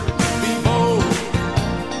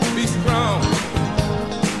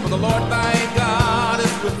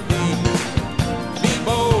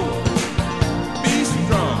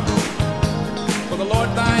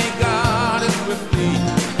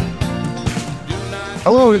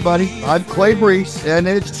Hello, everybody. I'm Clay Brees, and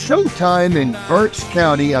it's showtime in Berks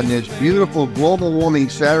County on this beautiful global warming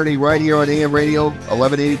Saturday right here on AM Radio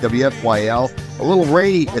 1180 WFYL. A little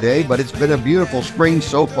rainy today, but it's been a beautiful spring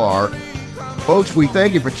so far. Folks, we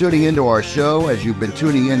thank you for tuning into our show as you've been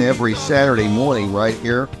tuning in every Saturday morning right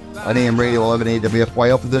here on AM Radio 1180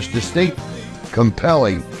 WFYL for this distinct,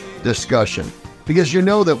 compelling discussion. Because you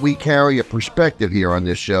know that we carry a perspective here on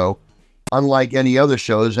this show, unlike any other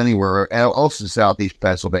shows anywhere else in Southeast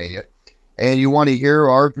Pennsylvania. And you want to hear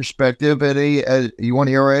our perspective and you want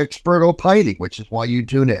to hear our expert opining, which is why you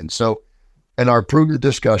tune in. So, and our prudent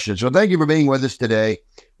discussion. So thank you for being with us today.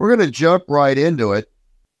 We're going to jump right into it.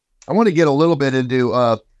 I want to get a little bit into,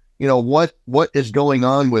 what is going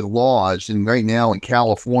on with laws and right now in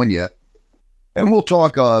California. And we'll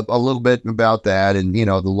talk a little bit about that and,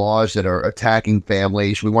 the laws that are attacking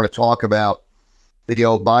families. We want to talk about the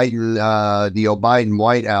Joe Biden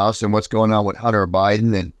White House and what's going on with Hunter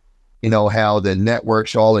Biden and, how the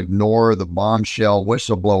networks all ignore the bombshell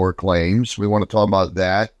whistleblower claims. We want to talk about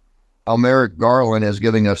that. How Merrick Garland is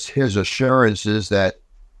giving us his assurances that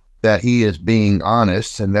he is being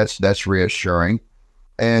honest, and that's reassuring.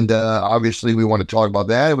 And obviously we want to talk about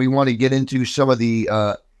that. And we want to get into some of the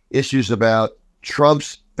issues about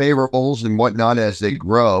Trump's favorables and whatnot as they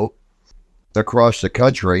grow across the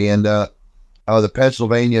country. And the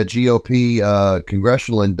Pennsylvania GOP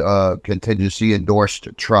congressional contingency endorsed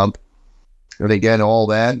Trump. And again, all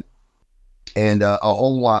that and a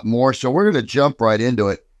whole lot more. So we're going to jump right into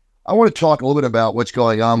it. I want to talk a little bit about what's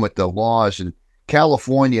going on with the laws. And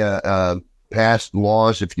California passed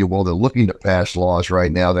laws, if you will. They're looking to pass laws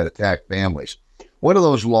right now that attack families. One of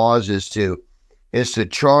those laws is to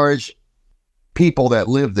charge people that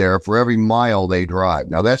live there for every mile they drive.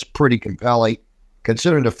 Now, that's pretty compelling.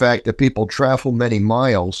 Considering the fact that people travel many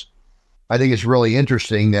miles, I think it's really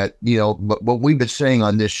interesting that, what we've been saying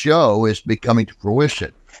on this show is becoming to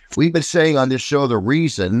fruition. We've been saying on this show the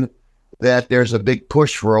reason that there's a big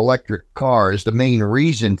push for electric cars, the main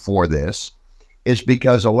reason for this is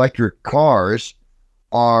because electric cars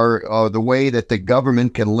are the way that the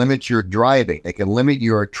government can limit your driving. They can limit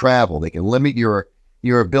your travel. They can limit your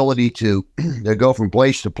ability to go from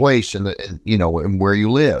place to place and where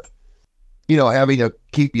you live. Having to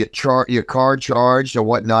keep your car charged or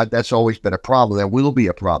whatnot, that's always been a problem. That will be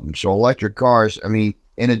a problem. So electric cars, in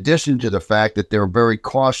addition to the fact that they're very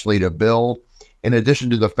costly to build, in addition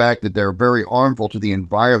to the fact that they're very harmful to the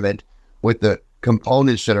environment with the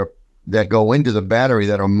components that go into the battery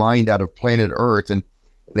that are mined out of planet Earth and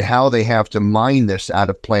how they have to mine this out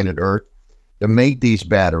of planet Earth to make these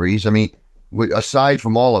batteries. Aside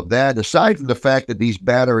from all of that, aside from the fact that these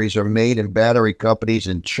batteries are made in battery companies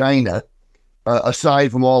in China,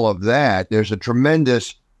 aside from all of that, there's a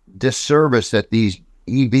tremendous disservice that these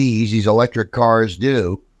EVs, these electric cars,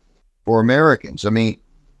 do for Americans.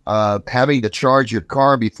 Having to charge your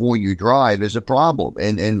car before you drive is a problem,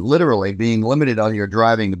 and literally being limited on your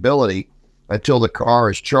driving ability until the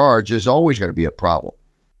car is charged is always going to be a problem.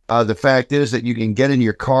 The fact is that you can get in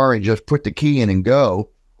your car and just put the key in and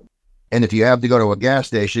go, and if you have to go to a gas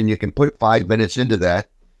station, you can put 5 minutes into that,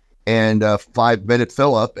 and a 5-minute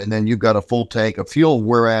fill up, and then you've got a full tank of fuel.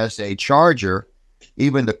 Whereas a charger,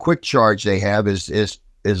 even the quick charge they have is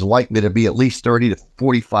likely to be at least 30 to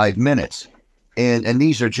 45 minutes. And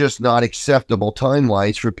these are just not acceptable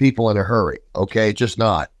timelines for people in a hurry. Okay, just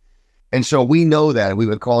not. And so we know that, and we've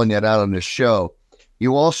been calling that out on this show.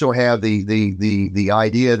 You also have the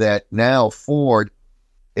idea that now Ford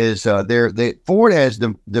is Ford has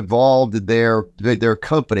devolved their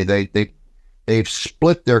company. They've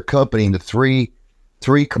split their company into three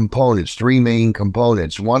main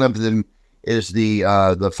components. One of them is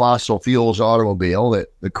the fossil fuels automobile,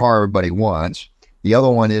 that the car everybody wants. The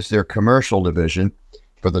other one is their commercial division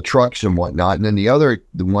for the trucks and whatnot. And then the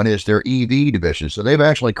one is their EV division. So they've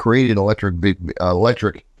actually created an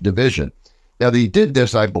electric division. Now, they did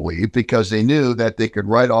this, I believe, because they knew that they could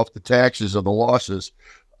write off the taxes of the losses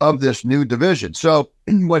of this new division. So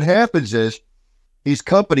what happens is, these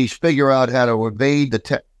companies figure out how to evade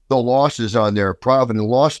the losses on their profit and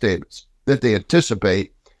loss statements that they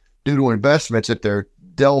anticipate due to investments that they're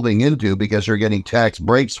delving into because they're getting tax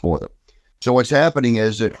breaks for them. So what's happening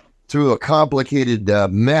is that through a complicated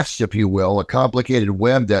mess, if you will, a complicated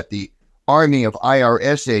web that the army of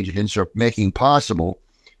IRS agents are making possible,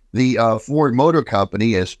 the Ford Motor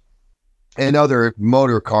Company and other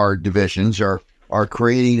motor car divisions are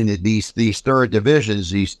creating these third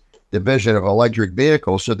divisions, these division of electric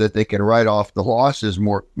vehicles, so that they can write off the losses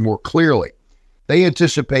more clearly.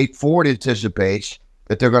 Ford anticipates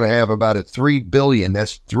that they're going to have about a $3 billion,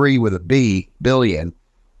 that's 3 with a B, billion,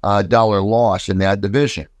 dollar loss in that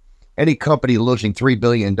division. Any company losing $3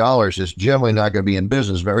 billion is generally not going to be in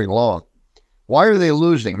business very long. Why are they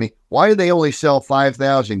losing? I mean, why do they only sell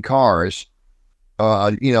 5,000 cars,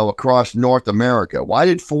 across North America? Why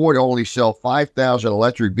did Ford only sell 5,000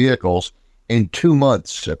 electric vehicles in 2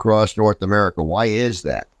 months across North America? Why is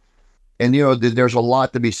that? And, there's a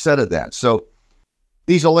lot to be said of that. So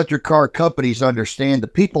these electric car companies understand the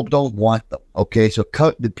people don't want them, okay? So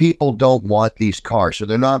the people don't want these cars, so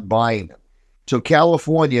they're not buying them. So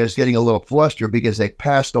California is getting a little flustered because they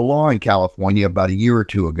passed a law in California about a year or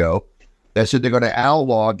two ago that said they're going to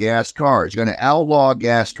outlaw gas cars. They're going to outlaw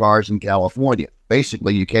gas cars in California.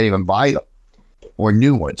 Basically, you can't even buy them, or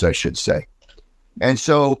new ones, I should say. And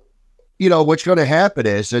so, what's going to happen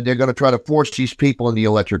is that they're going to try to force these people in the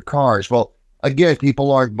electric cars. Well, again,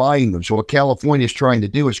 people aren't buying them. So what California is trying to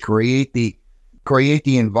do is create the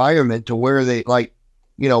environment to where they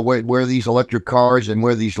where these electric cars and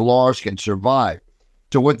where these laws can survive.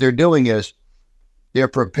 So what they're doing is they're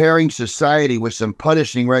preparing society with some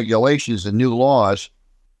punishing regulations and new laws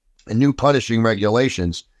and new punishing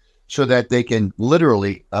regulations so that they can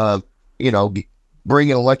literally, bring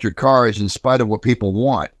in electric cars in spite of what people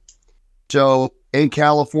want. So in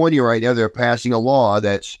California right now, they're passing a law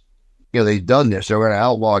that's, they've done this. They're going to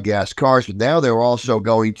outlaw gas cars, but now they're also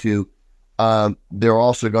going to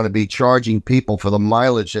be charging people for the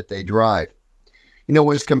mileage that they drive.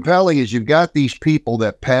 What's compelling is you've got these people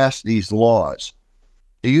that pass these laws.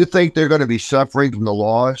 Do you think they're going to be suffering from the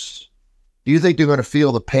laws? Do you think they're going to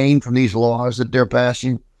feel the pain from these laws that they're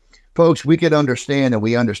passing? Folks, we can understand, and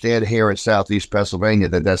we understand here in Southeast Pennsylvania,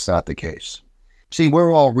 that that's not the case. See,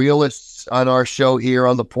 we're all realists on our show here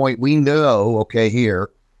on The Point. We know, okay,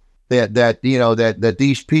 here, that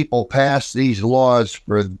these people pass these laws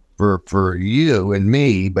for you and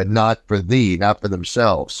me, but not for thee, not for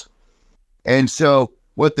themselves. And so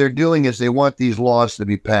what they're doing is they want these laws to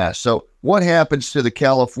be passed. So what happens to the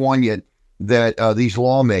California these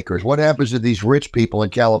lawmakers? What happens to these rich people in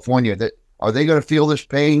California? Are they going to feel this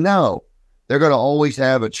pain? No. They're going to always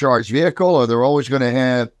have a charged vehicle, or they're always going to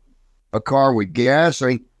have a car with gas. I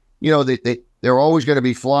mean, they're always going to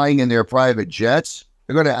be flying in their private jets.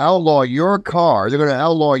 They're going to outlaw your car. They're going to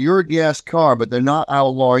outlaw your gas car, but they're not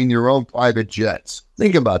outlawing your own private jets.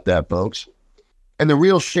 Think about that, folks. And the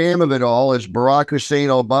real shame of it all is Barack Hussein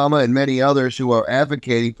Obama and many others who are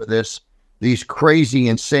advocating for these crazy,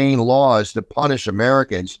 insane laws to punish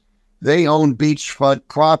Americans. They own beachfront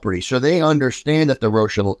property, so they understand that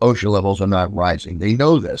the ocean levels are not rising. They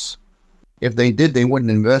know this. If they did, they wouldn't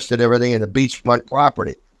invest everything in the beachfront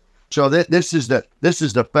property. So this is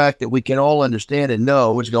the fact that we can all understand and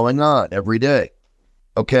know what's going on every day.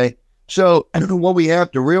 Okay, so what we have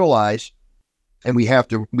to realize, and we have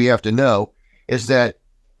to know, is that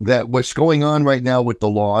what's going on right now with the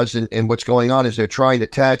laws and what's going on is they're trying to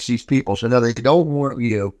tax these people. So now they don't want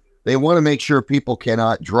you. They want to make sure people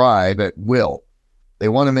cannot drive at will. They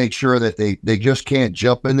want to make sure that they just can't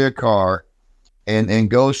jump in their car and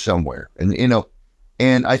go somewhere.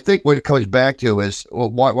 And I think what it comes back to is,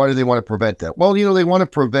 well, why do they want to prevent that? Well, they want to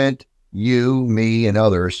prevent you, me, and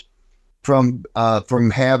others from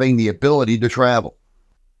having the ability to travel.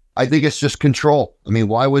 I think it's just control. I mean,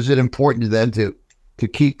 why was it important to them to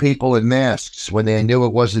keep people in masks when they knew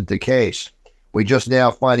it wasn't the case? We just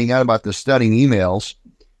now finding out about the stunning emails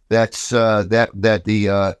that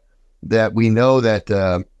we know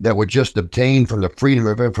that were just obtained from the Freedom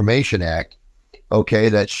of Information Act. Okay,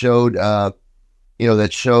 that showed the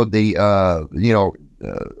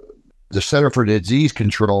Center for Disease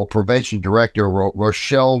Control Prevention Director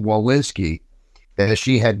Rochelle Walensky, as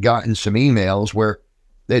she had gotten some emails where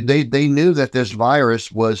they knew that this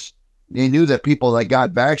virus they knew that people that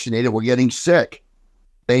got vaccinated were getting sick.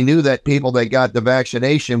 They knew that people that got the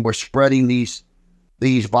vaccination were spreading these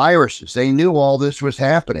viruses. They knew all this was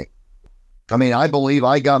happening. I mean, I believe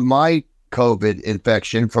I got my COVID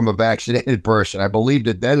infection from a vaccinated person. I believed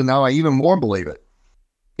it then, and now I even more believe it.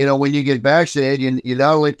 When you get vaccinated, you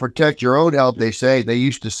not only protect your own health, they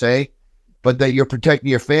used to say, but that you're protecting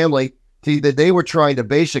your family. See, that they were trying to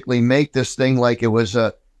basically make this thing like it was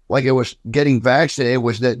getting vaccinated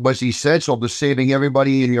was essential to saving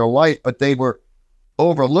everybody in your life, but they were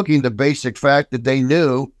overlooking the basic fact that they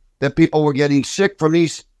knew that people were getting sick from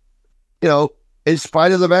these, in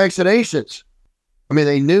spite of the vaccinations. I mean,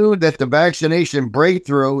 they knew that the vaccination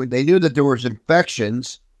breakthrough, they knew that there was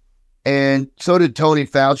infections, and so did Tony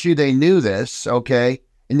Fauci. They knew this, okay,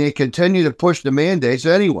 and they continue to push the mandates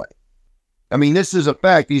anyway. I mean, this is a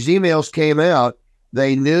fact. These emails came out.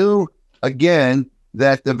 They knew, again,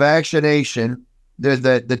 that the vaccination,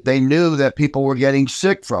 that they knew that people were getting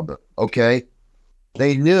sick from it, okay?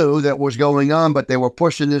 They knew that was going on, but they were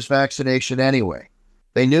pushing this vaccination anyway.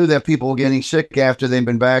 They knew that people were getting sick after they'd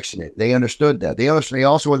been vaccinated. They understood that. They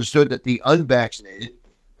also understood that the unvaccinated,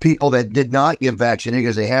 people that did not get vaccinated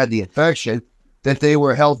because they had the infection, that they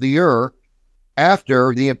were healthier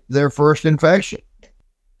after their first infection.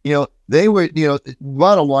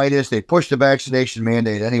 Bottom line is they pushed the vaccination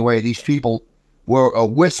mandate anyway. These people were a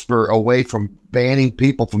whisper away from banning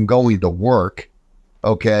people from going to work,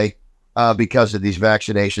 okay, because of these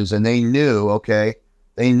vaccinations. And they knew,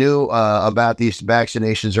 about these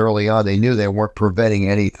vaccinations early on. They knew they weren't preventing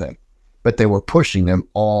anything, but they were pushing them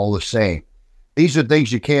all the same. These are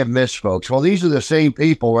things you can't miss, folks. Well, these are the same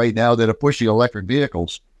people right now that are pushing electric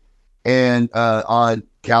vehicles and on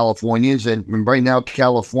Californians. And right now,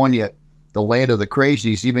 California, the land of the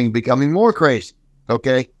crazies, even becoming more crazy,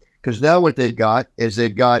 okay? Because now what they've got is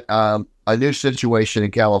a new situation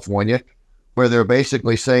in California where they're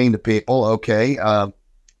basically saying to people, okay,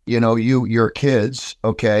 your kids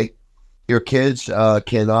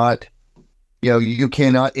cannot, you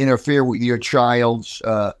cannot interfere with your child's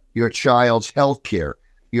health care.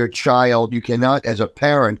 You cannot, as a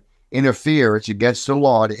parent, interfere. It's against the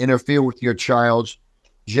law to interfere with your child's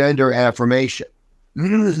gender affirmation.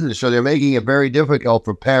 So they're making it very difficult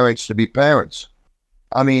for parents to be parents.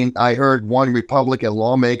 I mean, I heard one Republican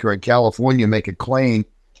lawmaker in California make a claim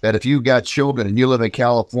that if you got children and you live in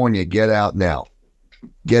California, get out now.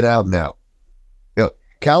 Get out now.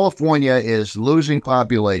 California is losing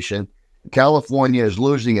population. California is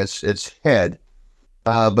losing its head.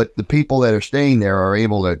 But the people that are staying there are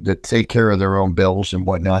able to take care of their own bills and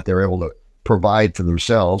whatnot. They're able to provide for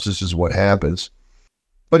themselves. This is what happens.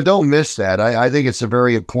 But don't miss that. I think it's a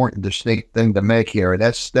very important, distinct thing to make here. And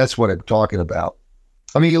that's what I'm talking about.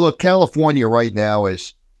 I mean, look, California right now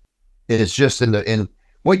is just in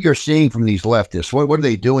what you're seeing from these leftists. What are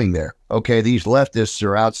they doing there? Okay, these leftists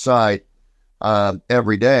are outside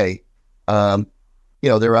every day.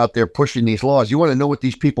 They're out there pushing these laws. You want to know what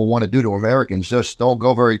these people want to do to Americans? Just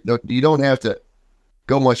you don't have to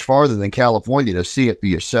go much farther than California to see it for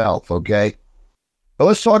yourself, okay? But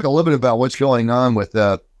let's talk a little bit about what's going on with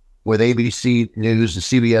ABC News and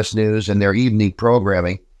CBS News and their evening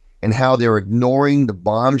programming and how they're ignoring the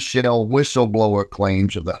bombshell whistleblower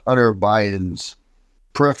claims of the Hunter Biden's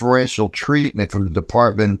preferential treatment from the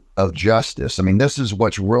Department of Justice. I mean, this is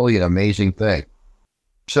what's really an amazing thing.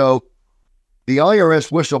 So, the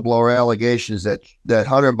IRS whistleblower allegations that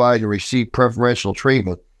Hunter Biden received preferential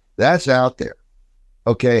treatment, that's out there.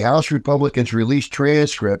 Okay, House Republicans released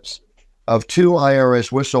transcripts of two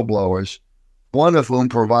IRS whistleblowers, one of whom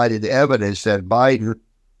provided evidence that Biden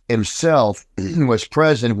himself was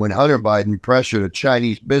present when Hunter Biden pressured a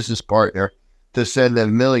Chinese business partner to send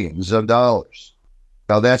them millions of dollars.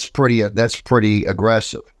 Now, that's pretty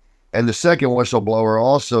aggressive. And the second whistleblower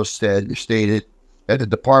also stated that the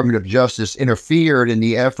Department of Justice interfered in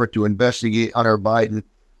the effort to investigate Hunter Biden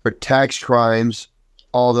for tax crimes,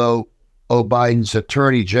 although Biden's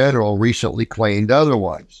attorney general recently claimed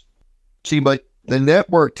otherwise. See, but the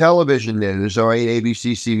network television news, all right,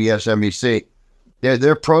 ABC, CBS, NBC,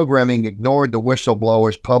 their programming ignored the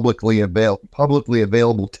whistleblower's publicly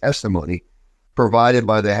available testimony provided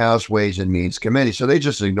by the House Ways and Means Committee. So they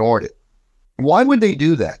just ignored it. Why would they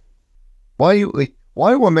do that? Why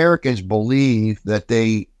do Americans believe that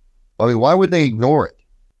why would they ignore it?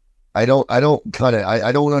 I don't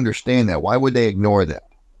understand that. Why would they ignore that?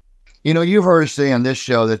 You've heard us say on this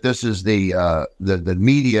show that this is the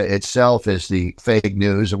media itself is the fake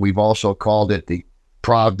news, and we've also called it the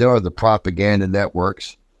Pravda, or the propaganda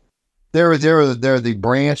networks. They're the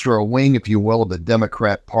branch or a wing, if you will, of the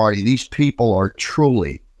Democrat Party. These people are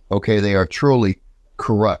truly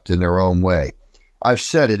corrupt in their own way. I've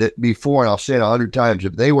said it before, and I'll say it 100 times.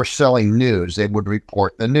 If they were selling news, they would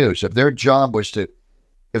report the news. If their job was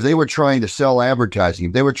if they were trying to sell advertising,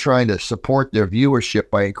 if they were trying to support their viewership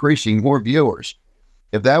by increasing more viewers,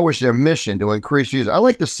 if that was their mission to increase views, I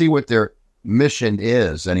like to see what their mission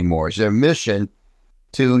is anymore. Is their mission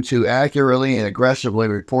to accurately and aggressively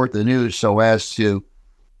report the news so as to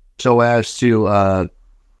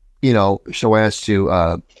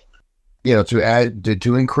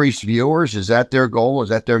increase viewers? Is that their goal? Is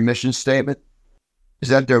that their mission statement?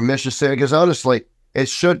 Because honestly, it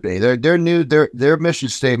should be. Their mission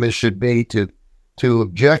statement should be to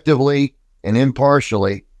objectively and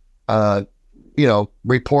impartially,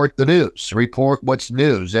 report the news, report what's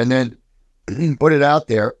news, and then put it out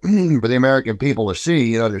there for the American people to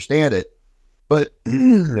see and understand it. But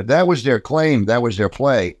if that was their claim, that was their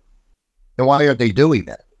play, then why aren't they doing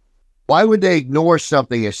that? Why would they ignore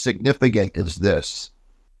something as significant as this?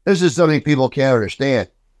 This is something people can't understand.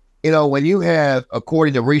 When you have,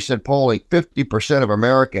 according to recent polling, 50% of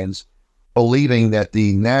Americans believing that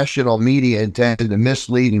the national media intended to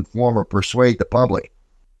mislead, inform, or persuade the public,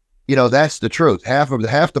 that's the truth. Half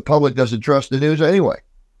the public doesn't trust the news anyway.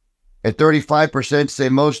 And 35% say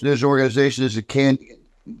most news organizations with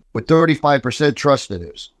 35% trust the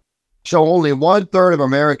news. So only 1/3 of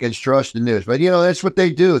Americans trust the news. But, that's what they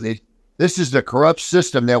do. This is the corrupt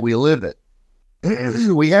system that we live in.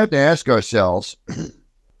 We have to ask ourselves, and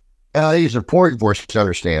I think it's important for us to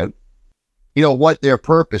understand, what their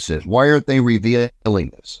purpose is. Why aren't they revealing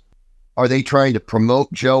this? Are they trying to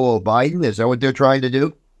promote Joe Biden? Is that what they're trying to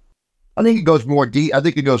do? I think it goes more deep. I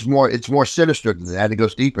think it's more sinister than that. It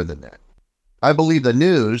goes deeper than that. I believe the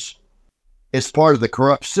news is part of the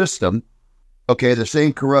corrupt system. Okay, the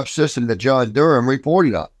same corrupt system that John Durham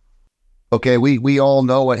reported on. Okay, we all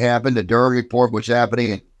know what happened. The Durham report was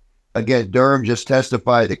happening. And again, Durham just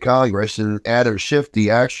testified to Congress, and Adam Schiff,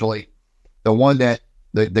 actually, the one that,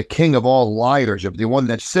 the king of all liars, the one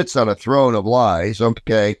that sits on a throne of lies,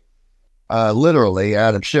 okay, literally,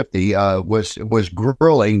 Adam Schiff was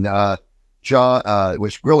grilling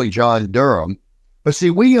John Durham. But see,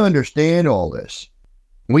 we understand all this.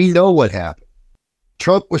 We know what happened.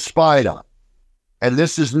 Trump was spied on. And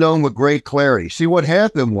this is known with great clarity. See, what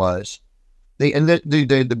happened was, they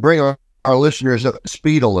bring our listeners up to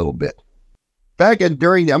speed a little bit. I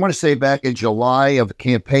want to say back in July of the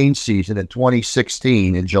campaign season in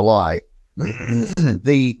 2016, in July,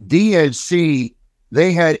 the DNC,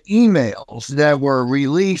 they had emails that were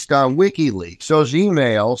released on WikiLeaks. Those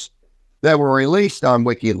emails that were released on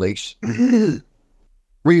WikiLeaks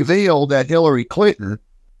revealed that Hillary Clinton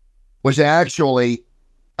was actually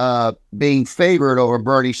being favored over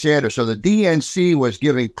Bernie Sanders. So the DNC was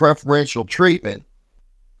giving preferential treatment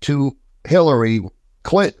to Hillary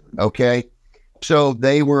Clinton, okay? So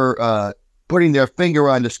they were putting their finger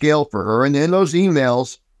on the scale for her. And then those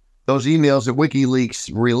emails that WikiLeaks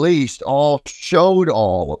released all showed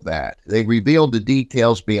all of that. They revealed the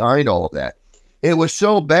details behind all of that. It was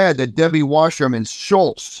so bad that Debbie Wasserman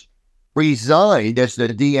Schultz resigned as the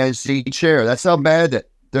DNC chair. That's how bad that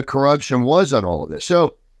the corruption was on all of this.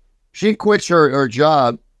 So she quits her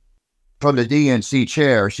job from the DNC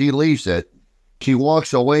chair. She leaves it. She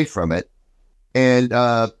walks away from it. And,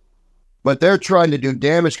 but they're trying to do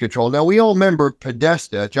damage control. Now, we all remember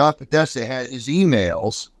John Podesta had his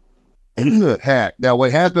emails hacked. Now,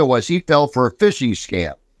 what happened was he fell for a phishing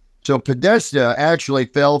scam. So Podesta actually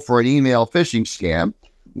fell for an email phishing scam,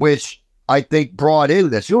 which I think brought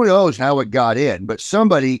in this. Who knows how it got in, but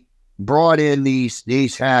somebody brought in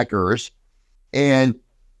these hackers, and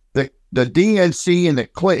the DNC and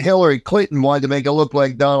Hillary Clinton wanted to make it look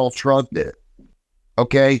like Donald Trump did.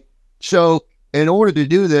 Okay, so in order to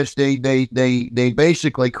do this, they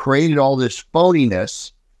basically created all this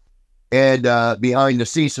phoniness and behind the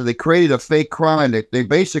scenes. So they created a fake crime. They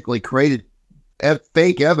basically created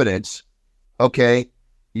fake evidence, okay,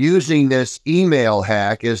 using this email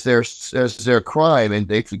hack as their crime, and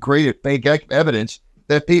they created fake evidence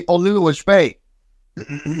that people knew was fake.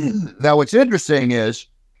 Now, what's interesting is,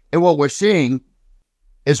 and what we're seeing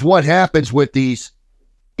is what happens with these,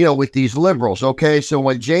 with these liberals. Okay, so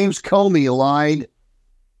when James Comey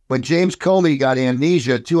got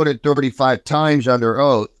amnesia 235 times under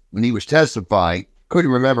oath when he was testifying,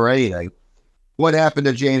 couldn't remember anything. What happened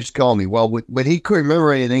to James Comey? Well, when he couldn't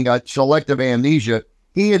remember anything, got selective amnesia,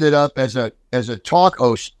 he ended up as a talk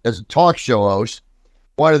show host,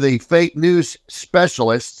 one of the fake news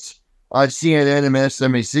specialists on CNN and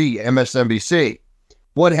MSNBC.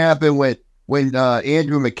 What happened when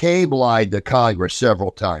Andrew McCabe lied to Congress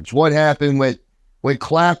several times? What happened when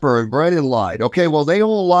Clapper and Brennan lied? Okay, well, they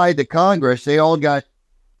all lied to Congress. They all got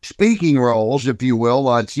speaking roles, if you will,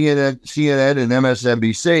 on CNN and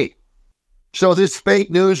MSNBC. So this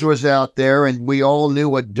fake news was out there, and we all knew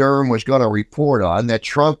what Durham was going to report on, that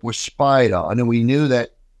Trump was spied on, and we knew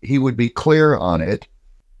that he would be clear on it.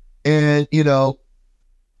 And,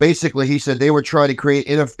 basically he said they were trying to create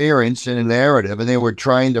interference in a narrative, and they were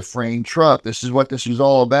trying to frame Trump. This is what this was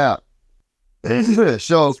all about.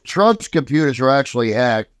 So Trump's computers were actually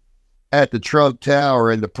hacked at the Trump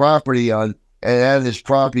Tower and at his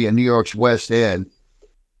property in New York's West End.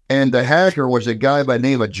 And the hacker was a guy by the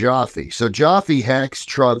name of Jaffe. So Jaffe hacks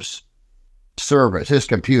Trump's servers, his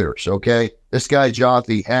computers, okay? This guy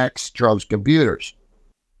Jaffe hacks Trump's computers.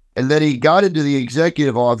 And then he got into the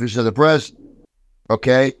executive office of the president,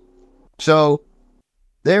 okay? So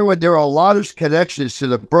there are a lot of connections to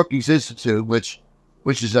the Brookings Institute, which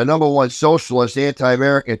is the number one socialist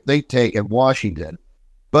anti-American think tank in Washington.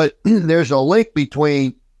 But there's a link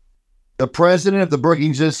between the president of the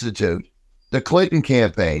Brookings Institute the Clinton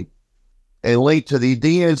campaign and linked to the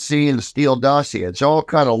DNC and the Steele dossier. It's all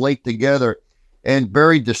kind of linked together and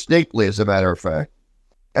very distinctly, as a matter of fact.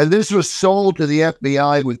 And this was sold to the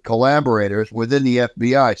FBI with collaborators within the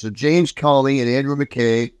FBI. So James Comey and Andrew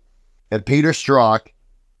McCabe and Peter Strzok,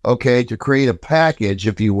 to create a package,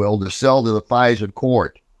 if you will, to sell to the FISA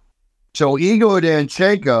court. So Igor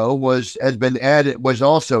Danchenko was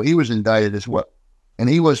indicted as well. And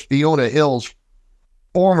he was Fiona Hill's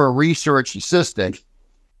former research assistant.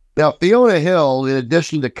 Now, Fiona Hill, in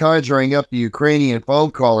addition to conjuring up the Ukrainian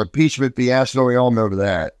phone call, impeachment fiasco, we all remember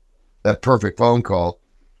that perfect phone call.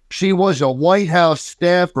 She was a White House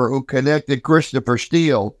staffer who connected Christopher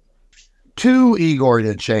Steele to Igor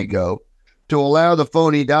Danchenko to allow the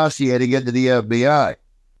phony dossier to get to the FBI.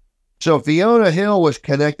 So Fiona Hill was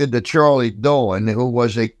connected to Charlie Dolan, who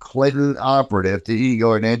was a Clinton operative to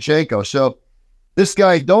Igor Danchenko. So this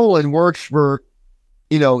guy Dolan works for,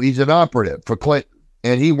 he's an operative for Clinton,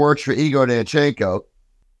 and he works for Igor Danchenko,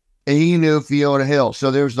 and he knew Fiona Hill.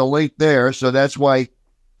 So there's the link there. So that's why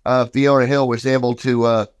Fiona Hill was able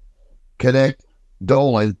to connect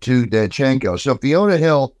Dolan to Danchenko. So Fiona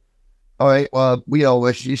Hill, all right,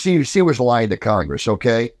 she was lying to Congress,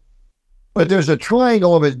 okay? But there's a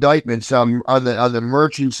triangle of indictments on the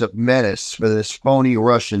merchants of menace for this phony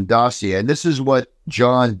Russian dossier, and this is what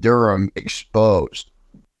John Durham exposed.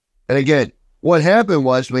 And again, what happened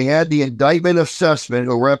was we had the indictment of Sussman,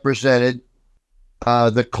 who represented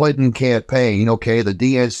the Clinton campaign, the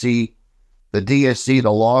DNC,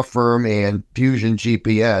 the law firm, and Fusion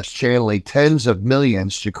GPS, channeling tens of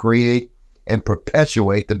millions to create and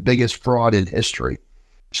perpetuate the biggest fraud in history.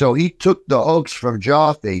 So he took the hoax from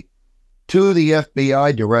Jaffe to the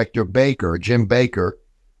FBI director, Jim Baker,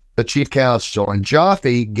 the chief counsel, and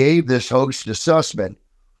Jaffe gave this hoax to Sussman,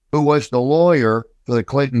 who was the lawyer for the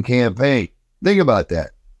Clinton campaign. Think about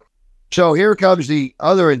that. So here comes the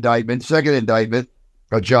other indictment, second indictment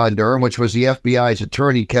of John Durham, which was the FBI's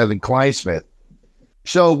attorney, Kevin Kleinsmith.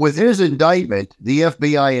 So with his indictment, the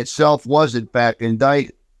FBI itself was in fact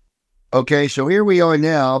indicted. Okay, so here we are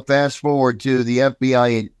now, fast forward to the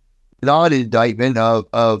FBI non-indictment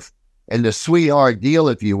of and the sweetheart deal,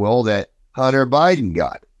 if you will, that Hunter Biden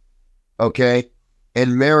got. Okay,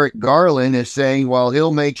 and Merrick Garland is saying, well,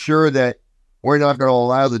 he'll make sure that we're not going to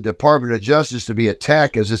allow the Department of Justice to be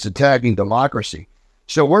attacked as it's attacking democracy.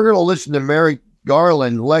 So we're going to listen to Merrick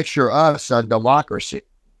Garland lecture us on democracy.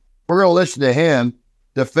 We're going to listen to him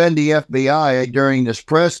defend the FBI during this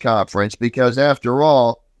press conference because, after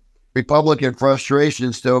all, Republican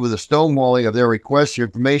frustrations over the stonewalling of their requests for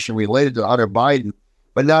information related to Hunter Biden,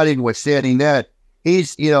 but not even withstanding that,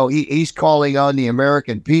 he's calling on the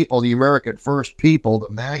American people, the American first people, the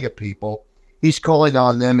MAGA people. He's calling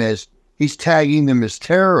on them he's tagging them as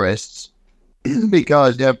terrorists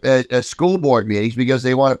because at school board meetings, because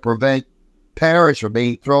they want to prevent parents from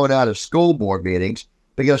being thrown out of school board meetings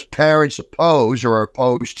because parents are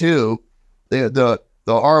opposed to the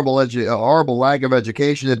horrible lack of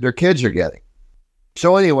education that their kids are getting.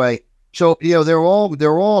 So anyway, they're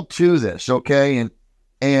all to this, okay,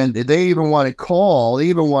 and they even want to call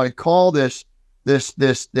this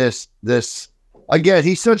again.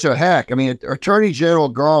 He's such a hack. I mean, Attorney General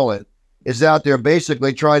Garland is out there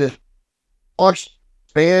basically trying to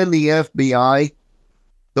expand the FBI.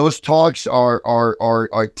 Those talks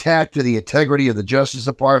are tacked to the integrity of the Justice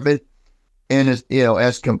Department and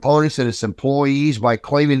as components and its employees by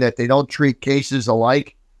claiming that they don't treat cases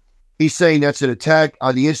alike. He's saying that's an attack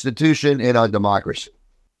on the institution and on democracy.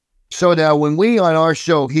 So now when we on our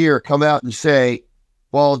show here come out and say,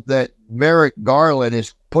 well, that Merrick Garland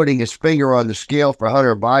is putting his finger on the scale for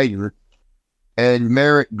Hunter Biden, and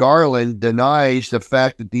Merrick Garland denies the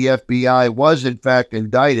fact that the FBI was in fact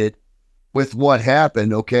indicted with what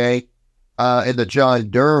happened, in the John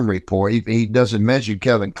Durham report. He doesn't mention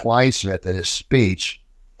Kevin Kleinsmith in his speech.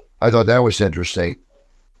 I thought that was interesting.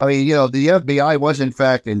 I mean, the FBI was in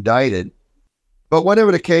fact indicted. But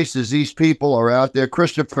whatever the case is, these people are out there.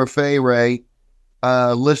 Christopher Fay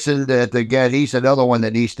listened again. He's another one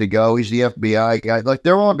that needs to go. He's the FBI guy. Like,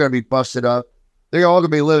 they're all going to be busted up. They're all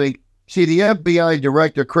going to be living. See, the FBI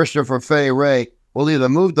director, Christopher Fay will either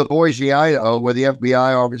move to Boise, Idaho, where the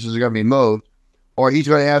FBI offices are going to be moved, or he's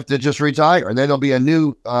going to have to just retire, and then there'll be a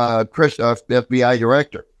new FBI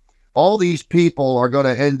director. All these people are going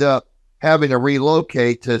to end up having to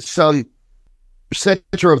relocate to some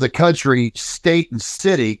center of the country, state, and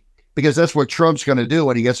city, because that's what Trump's going to do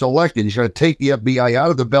when he gets elected. He's going to take the FBI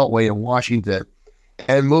out of the Beltway in Washington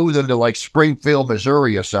and move them to like Springfield,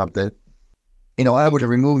 Missouri or something. I would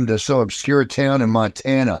remove them to some obscure town in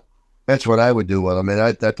Montana. That's what I would do with them. And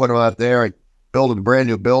I'd put them out there and build a brand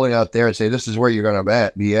new building out there and say, this is where you're going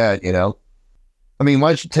to be at, you know? I mean, why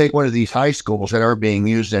don't you take one of these high schools that aren't being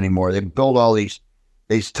used anymore? They build all these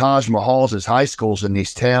Taj Mahals as high schools in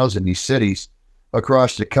these towns and these cities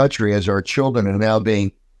across the country as our children are now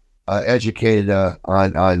being educated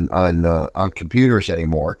on computers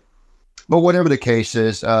anymore. But whatever the case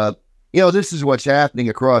is, this is what's happening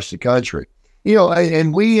across the country.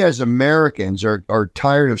 And we as Americans are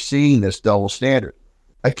tired of seeing this double standard.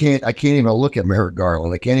 I can't even look at Merrick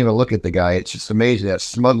Garland. I can't even look at the guy. It's just amazing, that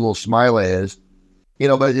smug little smile of his.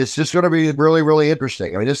 But it's just going to be really, really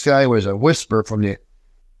interesting. I mean, this guy was a whisper from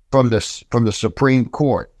the Supreme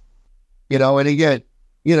Court. And again,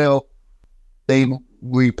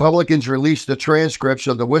 Republicans released the transcripts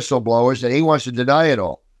of the whistleblowers, and he wants to deny it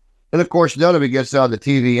all. And of course, none of it gets on the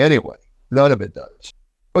TV anyway. None of it does.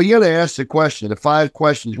 But you got to ask the question, the 5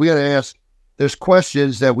 questions we got to ask. There's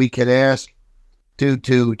questions that we can ask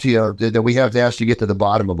that we have to ask to get to the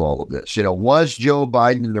bottom of all of this. Was Joe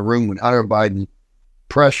Biden in the room when Hunter Biden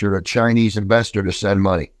pressured a Chinese investor to send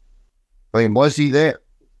money? I mean, was he there?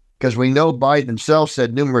 Because we know Biden himself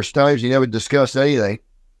said numerous times he never discussed anything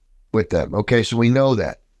with them. Okay, so we know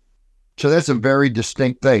that. So that's a very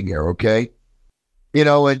distinct thing here, okay?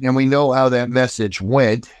 And we know how that message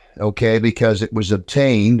went, okay, because it was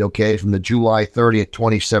obtained, okay, from the July 30th,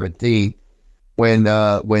 2017, when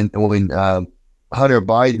Hunter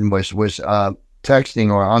Biden was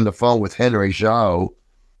texting or on the phone with Henry Zhao,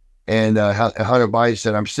 and Hunter Biden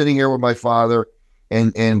said, I'm sitting here with my father,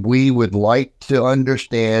 and we would like to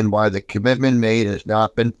understand why the commitment made has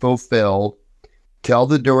not been fulfilled. Tell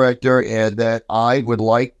the director and that I would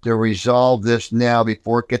like to resolve this now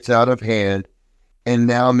before it gets out of hand, and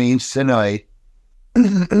now means tonight.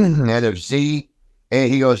 And if Z,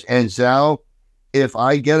 and he goes, and Zhao, if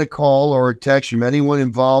I get a call or a text from anyone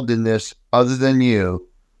involved in this other than you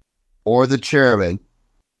or the chairman,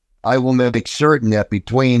 I will make certain that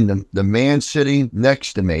between the man sitting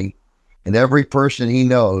next to me and every person he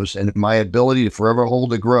knows and my ability to forever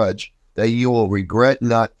hold a grudge, that you will regret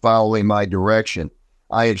not following my direction.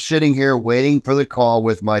 I am sitting here waiting for the call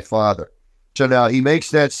with my father. So now he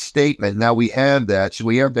makes that statement. Now we have that. So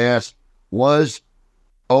we have to ask, was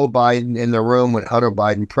Biden in the room when Hunter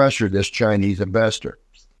Biden pressured this Chinese investor?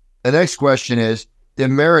 The next question is, did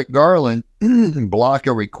Merrick Garland block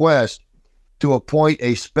a request to appoint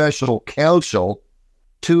a special counsel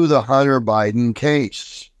to the Hunter Biden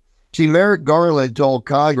case? See, Merrick Garland told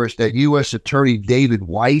Congress that U.S. Attorney David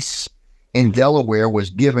Weiss in Delaware was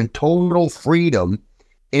given total freedom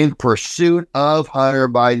in pursuit of Hunter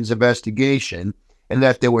Biden's investigation, and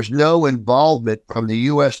that there was no involvement from the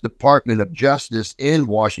U.S. Department of Justice in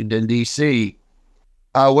Washington, D.C.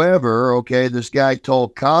 However, okay, this guy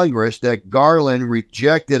told Congress that Garland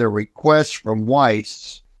rejected a request from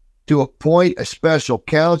Weiss to appoint a special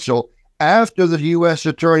counsel after the U.S.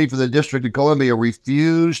 Attorney for the District of Columbia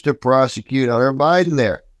refused to prosecute Hunter Biden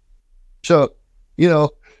there. So,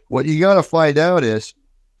 what you got to find out is,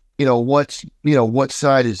 what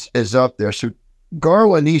side is up there. So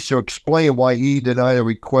Garland needs to explain why he denied a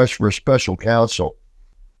request for a special counsel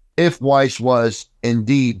if Weiss was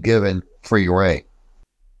indeed given free rein.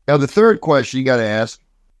 Now, the third question you got to ask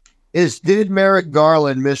is, did Merrick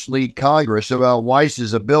Garland mislead Congress about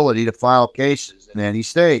Weiss's ability to file cases in any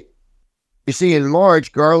state? You see, in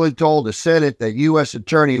March, Garland told the Senate that U.S.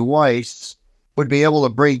 Attorney Weiss would be able to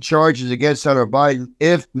bring charges against Hunter Biden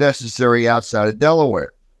if necessary outside of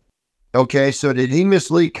Delaware. Okay, so did he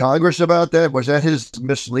mislead Congress about that? Was that his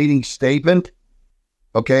misleading statement?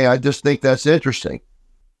 Okay, I just think that's interesting.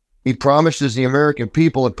 He promises the American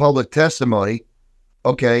people in public testimony,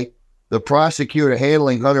 okay, the prosecutor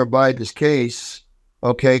handling Hunter Biden's case,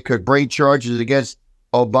 okay, could bring charges against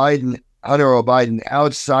Hunter Biden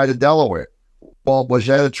outside of Delaware. Well, was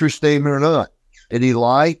that a true statement or not? Did he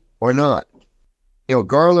lie or not?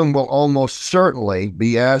 Garland will almost certainly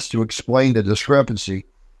be asked to explain the discrepancy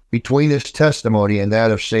between his testimony and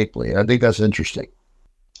that of Shapley. I think that's interesting.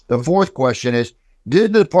 The fourth question is,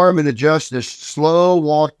 did the Department of Justice slow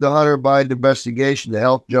walk the Hunter Biden investigation to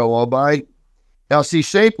help Joe Biden? Now, see,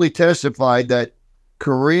 Shapley testified that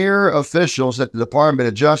career officials at the Department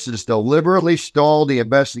of Justice deliberately stalled the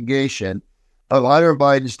investigation of Hunter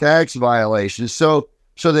Biden's tax violations so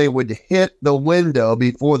they would hit the window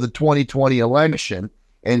before the 2020 election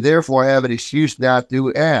and therefore have an excuse not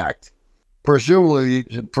to act. Presumably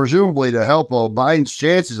to help Biden's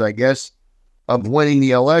chances, I guess, of winning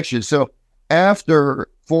the election. So after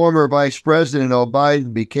former Vice President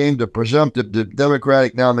Biden became the presumptive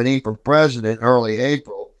Democratic nominee for president in early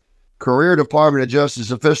April, career Department of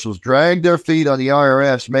Justice officials dragged their feet on the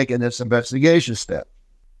IRS making this investigation step.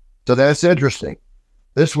 So that's interesting.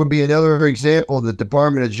 This would be another example of the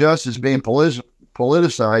Department of Justice being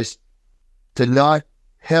politicized to not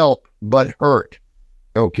help but hurt.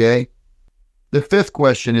 Okay? The fifth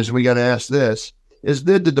question is, we got to ask this, is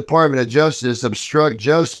did the Department of Justice obstruct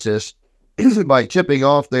justice by tipping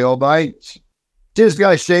off the O'Bidens? This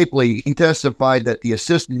guy Shapley, he testified that the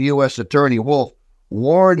Assistant U.S. Attorney Wolf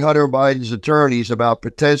warned Hunter Biden's attorneys about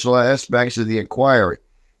potential aspects of the inquiry.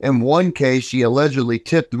 In one case, she allegedly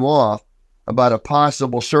tipped them off about a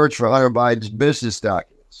possible search for Hunter Biden's business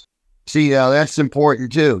documents. See, now that's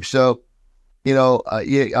important too. So, I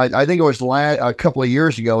think it was a couple of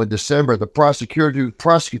years ago in December, the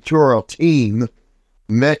prosecutorial team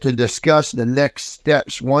met to discuss the next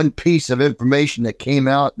steps. One piece of information that came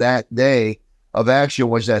out that day of action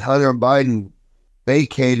was that Hunter Biden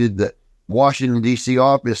vacated the Washington, D.C.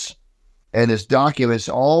 office, and his documents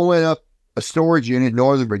all went up a storage unit in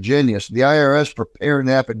Northern Virginia. So the IRS prepared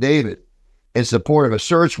an affidavit in support of a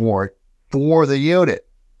search warrant for the unit.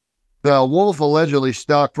 Now, Wolf allegedly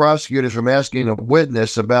stopped prosecutors from asking a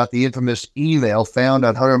witness about the infamous email found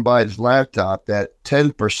on Hunter Biden's laptop that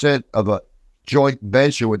 10% of a joint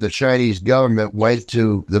venture with the Chinese government went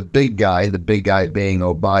to the big guy being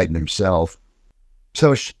O'Biden himself.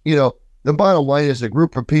 So, the bottom line is a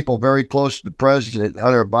group of people very close to the president,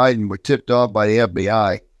 Hunter Biden, were tipped off by the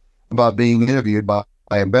FBI about being interviewed by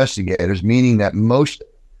investigators, meaning that most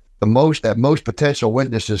potential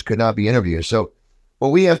witnesses could not be interviewed. So what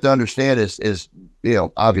we have to understand is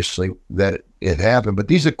obviously that it happened, but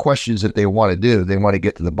these are questions that they want to do. They want to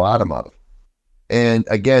get to the bottom of. And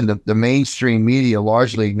again, the mainstream media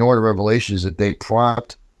largely ignore the revelations that they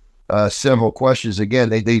prompt several questions. Again,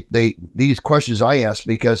 these questions I ask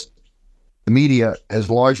because the media has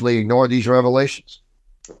largely ignored these revelations,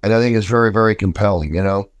 and I think it's very, very compelling.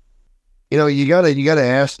 You gotta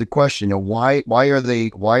ask the question: why are they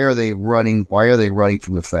running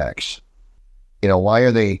from the facts? Why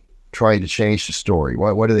are they trying to change the story?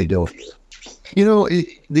 What are they doing?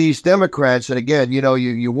 These Democrats, and again,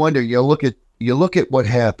 you wonder. You look at what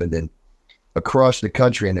happened across the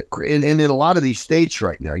country, and in a lot of these states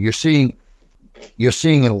right now. You're seeing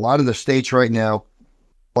in a lot of the states right now,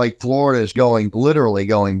 like Florida is literally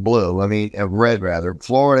going blue. I mean, red rather.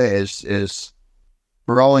 Florida is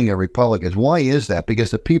growing in Republicans. Why is that?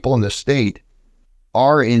 Because the people in the state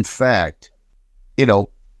are, in fact,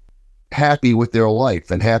 happy with their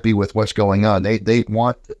life and happy with what's going on. They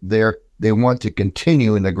want to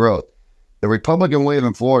continue in the growth. The Republican wave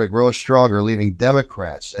in Florida grows stronger, leaving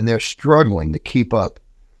Democrats, and they're struggling to keep up.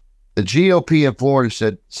 The GOP in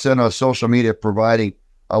Florida sent on social media providing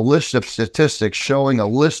a list of statistics showing a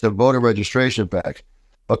list of voter registration facts.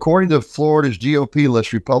 According to Florida's GOP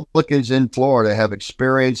list, Republicans in Florida have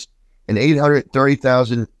experienced an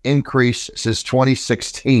 830,000 increase since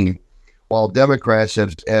 2016, while Democrats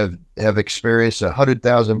have experienced a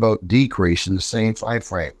 100,000 vote decrease in the same time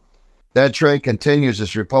frame. That trend continues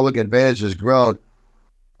as Republican advantage has grown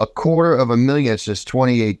 250,000 since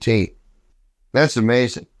 2018. That's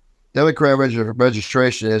amazing. Democrat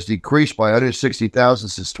registration has decreased by 160,000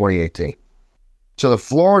 since 2018. So the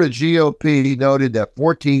Florida GOP noted that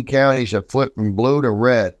 14 counties have flipped from blue to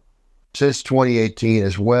red since 2018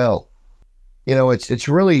 as well. It's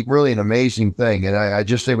really, really an amazing thing. And I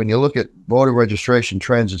just say when you look at voter registration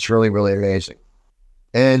trends, it's really, really amazing.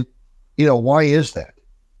 And, why is that?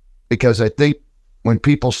 Because I think when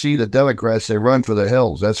people see the Democrats, they run for the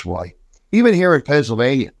hills. That's why. Even here in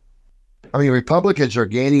Pennsylvania, Republicans are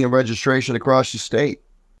gaining in registration across the state.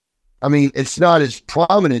 It's not as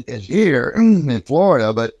prominent as here in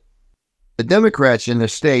Florida, but the Democrats in the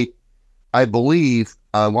state, I believe,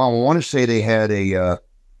 I want to say they had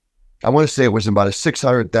I want to say it was about a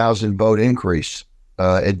 600,000 vote increase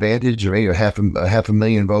advantage, or maybe a half a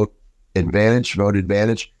million vote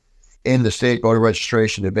advantage in the state, voter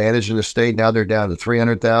registration advantage in the state. Now they're down to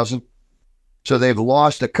 300,000. So they've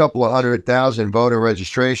lost a couple of 100,000 voter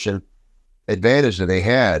registration advantage that they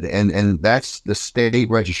had, and that's the state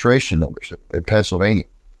registration numbers in Pennsylvania.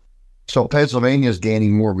 So Pennsylvania is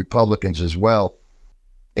gaining more Republicans as well,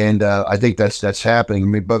 and I think that's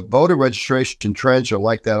happening. But voter registration trends are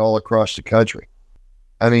like that all across the country.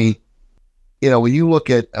 When you look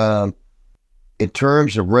at in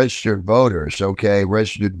terms of registered voters,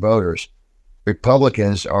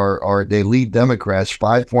 Republicans they lead Democrats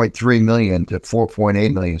 5.3 million to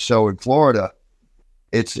 4.8 million. So in Florida,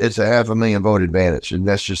 it's a 500,000 vote advantage, and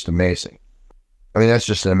that's just amazing. That's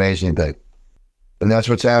just an amazing thing. And that's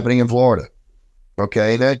what's happening in Florida.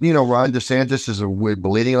 Okay, and that, Ron DeSantis is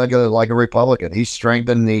bleeding like a Republican. He's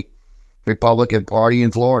strengthened the Republican Party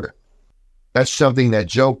in Florida. That's something that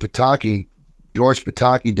Joe Pataki George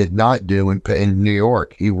Pataki did not do in New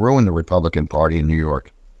York. He ruined the Republican Party in New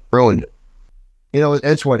York. Ruined it.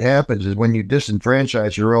 That's what happens is when you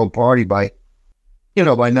disenfranchise your own party by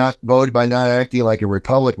not voting, by not acting like a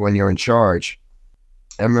Republican when you're in charge.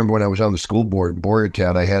 I remember when I was on the school board in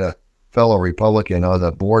Boyertown, I had a fellow Republican on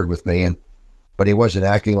the board with me, but he wasn't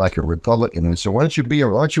acting like a Republican. And so why don't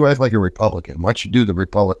you act like a Republican? Why don't you do the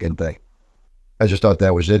Republican thing? I just thought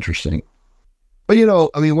that was interesting. But,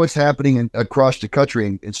 what's happening across the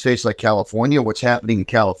country in states like California, what's happening in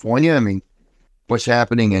California, what's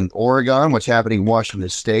happening in Oregon, what's happening in Washington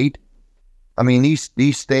State.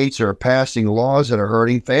 These states are passing laws that are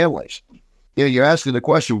hurting families. You're asking the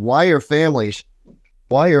question, why are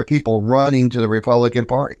people running to the Republican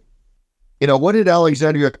Party? What did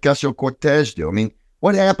Alexandria Ocasio-Cortez do?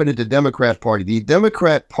 What happened at the Democrat Party? The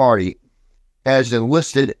Democrat Party has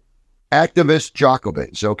enlisted activist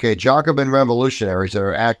Jacobins, Jacobin revolutionaries that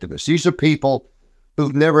are activists. These are people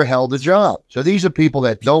who've never held a job. So these are people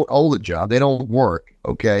that don't hold a job. They don't work,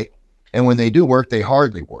 And when they do work, they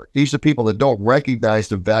hardly work. These are people that don't recognize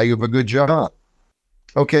the value of a good job.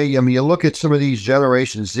 You look at some of these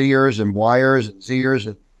Generation Zers and Yers and Zers,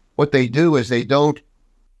 and what they do is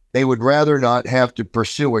they would rather not have to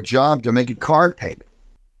pursue a job to make a car payment.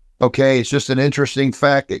 It's just an interesting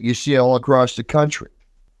fact that you see all across the country.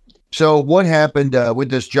 So what happened with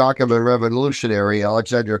this Jacobin revolutionary,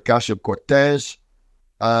 Alexandria Ocasio-Cortez,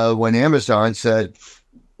 when Amazon said,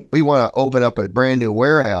 we want to open up a brand new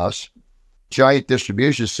warehouse, giant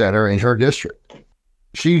distribution center in her district.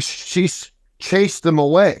 She chased them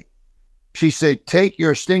away. She said, take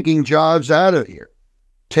your stinking jobs out of here.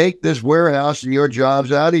 Take this warehouse and your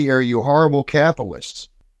jobs out of here, you horrible capitalists.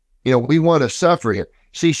 We want to suffer here.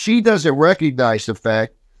 See, she doesn't recognize the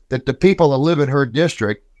fact that the people that live in her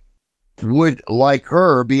district would, like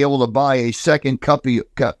her, be able to buy a second cup of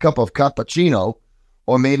cappuccino,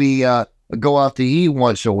 or maybe go out to eat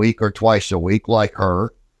once a week or twice a week like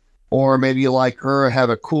her, or maybe like her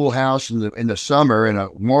have a cool house in the summer and a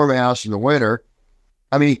warm house in the winter.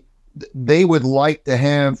 They would like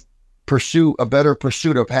to pursue a better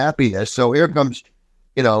pursuit of happiness. So here comes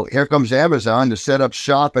Amazon to set up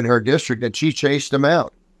shop in her district, and she chased them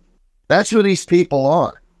out. That's who these people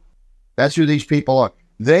are.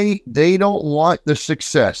 They don't want the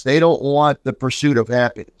success. They don't want the pursuit of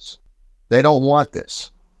happiness. They don't want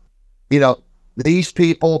this. These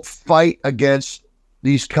people fight against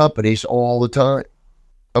these companies all the time.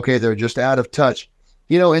 They're just out of touch.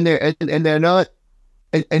 And they're not,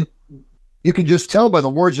 and you can just tell by the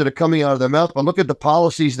words that are coming out of their mouth, but look at the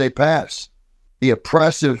policies they pass, the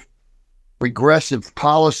oppressive, regressive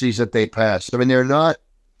policies that they pass. They're not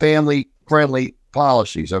family-friendly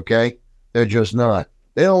policies, They're just not.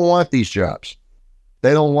 They don't want these jobs.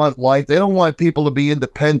 They don't want life. They don't want people to be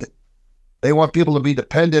independent. They want people to be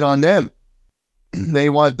dependent on them. They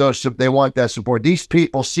want that support. These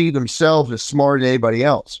people see themselves as smarter than anybody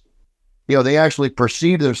else. They actually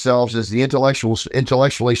perceive themselves as the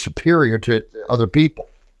intellectually superior to other people.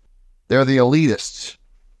 They're the elitists.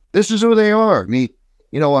 This is who they are.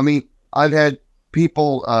 I've had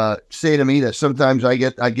people say to me that sometimes I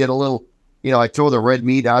get a little, I throw the red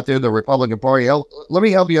meat out there, the Republican Party. Let me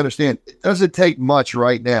help you understand. It doesn't take much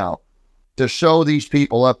right now to show these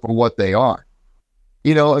people up for what they are.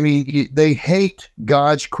 They hate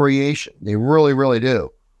God's creation. They really, really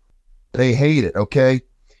do. They hate it.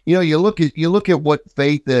 You look at what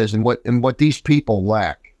faith is and what these people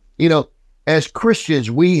lack. As Christians,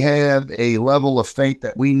 we have a level of faith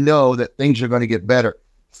that we know that things are going to get better.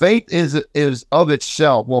 Faith is of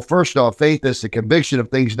itself. Well, first off, faith is the conviction of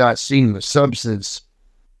things not seen, the substance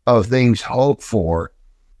of things hoped for.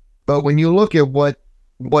 But when you look at what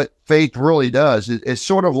faith really does, it's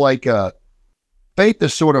sort of like faith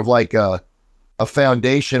is sort of like a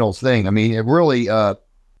foundational thing. It really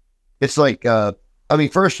it's like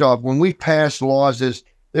first off, when we pass laws,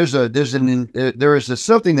 there is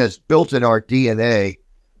something that's built in our DNA,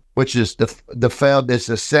 which is it's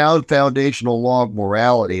a sound foundational law of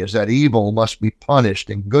morality, is that evil must be punished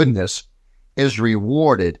and goodness is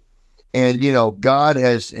rewarded. And, God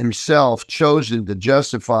has himself chosen to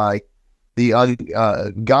justify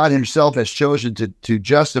God himself has chosen to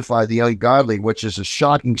justify the ungodly, which is a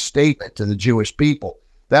shocking statement to the Jewish people.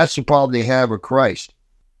 That's the problem they have with Christ.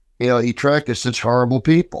 He attracted such horrible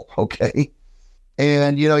people,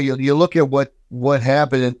 And, you look at what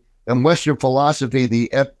happened in Western philosophy,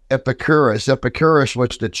 the Epicurus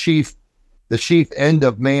was the chief end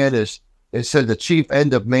of man it said the chief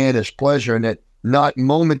end of man is pleasure, and that not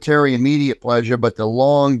momentary immediate pleasure, but the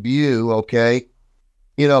long view,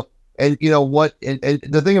 And you know what? And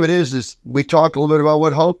the thing of it is we talked a little bit about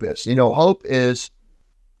what hope is. You know, hope is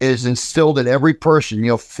instilled in every person. You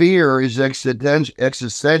know, fear is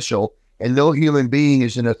existential, and no human being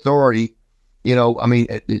is an authority. You know, I mean,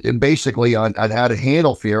 basically on how to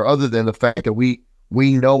handle fear, other than the fact that we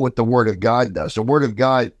know what the Word of God does. The Word of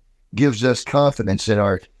God gives us confidence in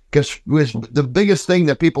because the biggest thing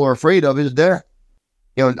that people are afraid of is death.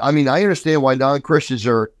 You know, I mean, I understand why non-Christians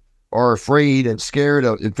are afraid and scared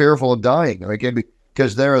of and fearful of dying. Okay,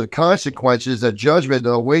 because there are the consequences, that judgment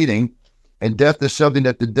awaiting, and death is something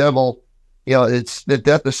that the devil, you know,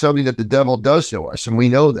 death is something that the devil does to us, and we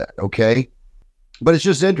know that. Okay, but it's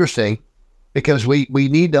just interesting because we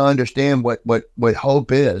need to understand what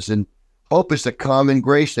hope is, and hope is the common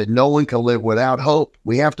grace that no one can live without hope.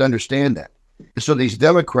 We have to understand that. So these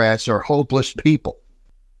Democrats are hopeless people,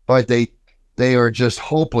 but they are just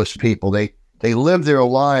hopeless people. They live their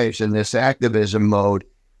lives in this activism mode.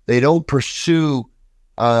 They don't pursue,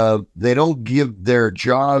 they don't give their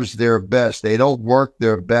jobs their best. They don't work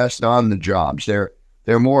their best on the jobs.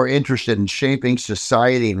 They're more interested in shaping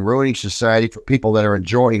society and ruining society for people that are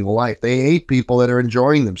enjoying life. They hate people that are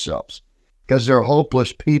enjoying themselves because they're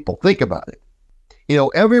hopeless people. Think about it. You know,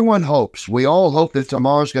 everyone hopes. We all hope that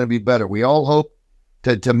tomorrow's going to be better. We all hope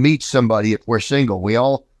to meet somebody if we're single. We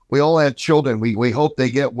all have children. We hope they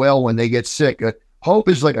get well when they get sick. Hope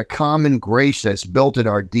is like a common grace that's built in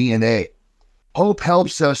our DNA. Hope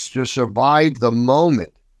helps us to survive the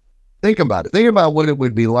moment. Think about it. Think about what it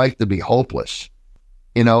would be like to be hopeless.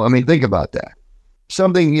 You know, I mean, think about that.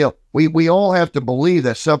 Something, you know, we all have to believe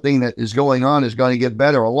that something that is going on is going to get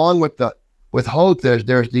better. Along with hope,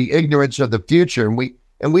 there's the ignorance of the future,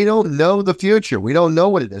 and we don't know the future. We don't know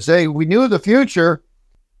what it is. Hey, we knew the future,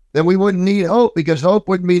 then we wouldn't need hope, because hope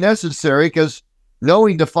wouldn't be necessary, because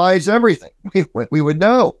knowing defies everything. We would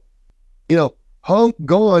know. You know, hope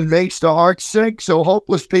gone makes the heart sick, so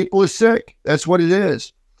hopeless people are sick. That's what it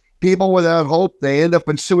is. People without hope, they end up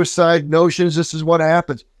in suicide notions. This is what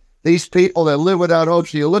happens. These people that live without hope,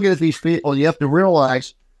 so you're looking at these people, and you have to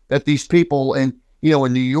realize that these people in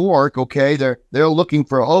New York, okay, they're looking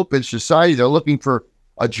for hope in society. They're looking for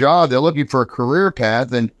a job. They're looking for a career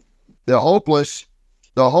path, and the hopeless,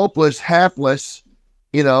 hapless,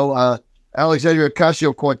 Alexandria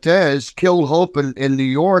Ocasio-Cortez killed hope in New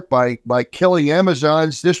York by killing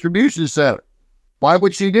Amazon's distribution center. Why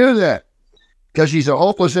would she do that? Because she's a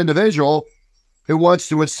hopeless individual who wants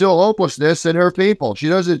to instill hopelessness in her people. She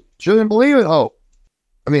doesn't believe in hope.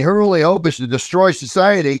 I mean, her only hope is to destroy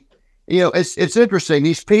society. You know, it's interesting.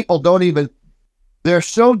 These people they're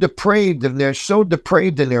so depraved, and they're so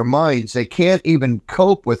depraved in their minds, they can't even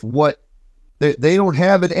cope with they don't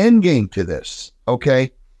have an end game to this,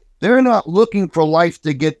 okay? They're not looking for life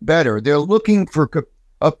to get better. They're looking for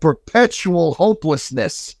a perpetual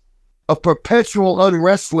hopelessness, a perpetual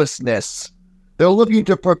unrestlessness. They're looking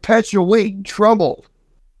to perpetuate trouble.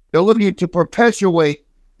 They're looking to perpetuate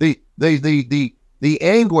the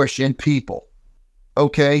anguish in people,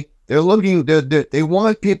 okay? They're looking, they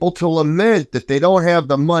want people to lament that they don't have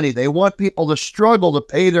the money. They want people to struggle to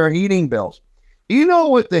pay their heating bills. You know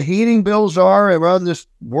what the heating bills are around this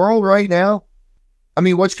world right now? I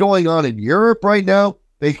mean, what's going on in Europe right now?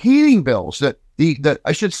 The heating bills,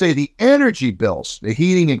 the energy bills, the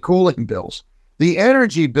heating and cooling bills. The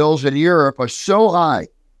energy bills in Europe are so high.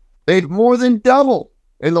 They've more than doubled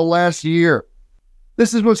in the last year.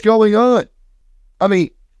 This is what's going on. I mean,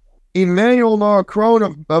 Emmanuel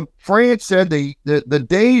Macron of France said the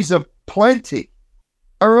days of plenty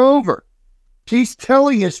are over. He's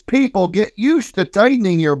telling his people, get used to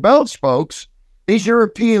tightening your belts, folks. These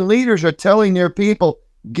European leaders are telling their people,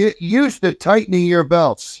 get used to tightening your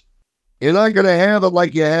belts. You're not going to have it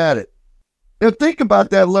like you had it. Now think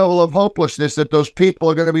about that level of hopelessness that those people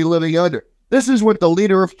are going to be living under. This is what the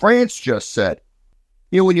leader of France just said.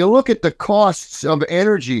 You know, when you look at the costs of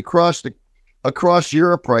energy across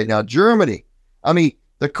Europe right now, Germany, I mean,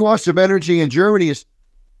 the cost of energy in Germany is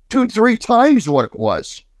 2-3 times what it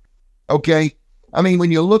was. Okay? I mean,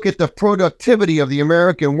 when you look at the productivity of the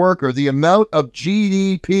American worker, the amount of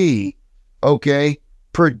GDP, okay,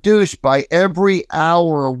 produced by every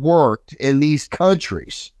hour worked in these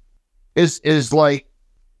countries is like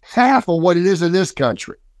half of what it is in this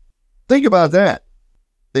country. Think about that.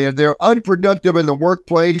 They're unproductive in the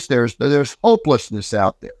workplace. There's hopelessness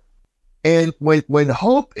out there. And when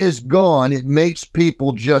hope is gone, it makes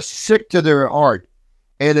people just sick to their heart.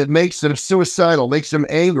 And it makes them suicidal, makes them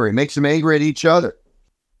angry at each other.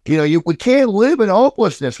 You know, we can't live in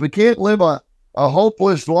hopelessness. We can't live a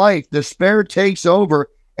hopeless life. Despair takes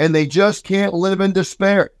over, and they just can't live in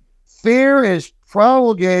despair. Fear is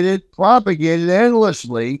propagated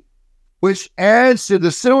endlessly which adds to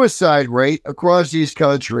the suicide rate across these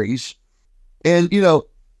countries. And,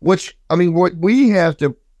 what we have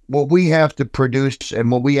to produce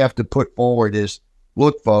and what we have to put forward is,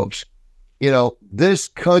 look, folks, this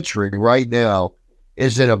country right now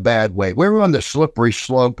is in a bad way. We're on the slippery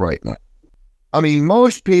slope right now. I mean,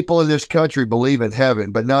 most people in this country believe in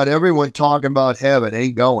heaven, but not everyone talking about heaven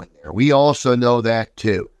ain't going there. We also know that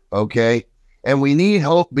too, okay? And we need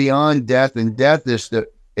hope beyond death, and death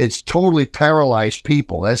it's totally paralyzed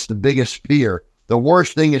people. That's the biggest fear. The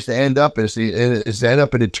worst thing is to end up in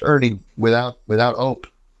eternity without hope.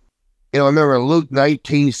 I remember Luke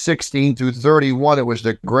 19:16 through 31. It was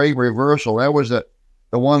the great reversal. That was the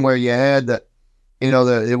one where you had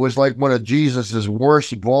it was like one of Jesus's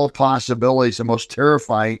worst of all possibilities, the most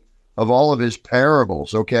terrifying of all of his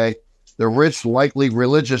parables. Okay, the rich, likely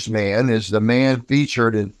religious man is the man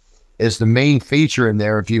featured and is the main feature in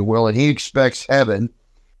there, if you will, and he expects heaven.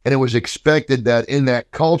 And it was expected that in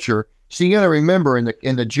that culture. So you got to remember,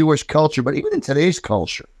 in the Jewish culture, but even in today's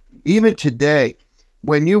culture, even today,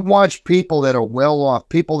 when you watch people that are well off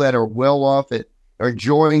that are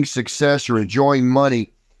enjoying success or enjoying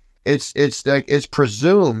money, it's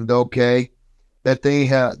presumed, okay, that they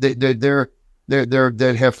have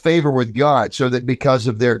favor with God, so that because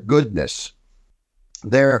of their goodness,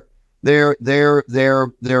 their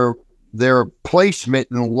placement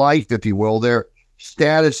in life, if you will, their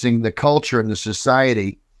statusing the culture and the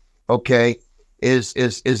society, okay,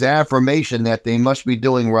 is affirmation that they must be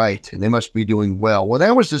doing right and they must be doing well. Well,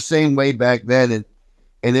 that was the same way back then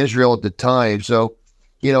in Israel at the time. So,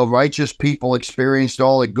 righteous people experienced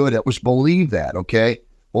all the good. It was believed that, okay?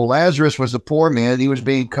 Well, Lazarus was a poor man. He was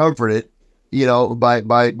being comforted,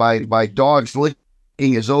 by dogs licking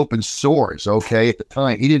his open sores, okay, at the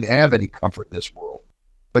time. He didn't have any comfort in this world.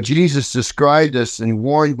 But Jesus described us and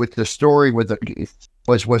warned with the story was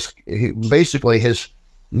basically his,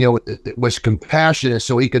 was compassionate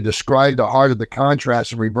so he could describe the heart of the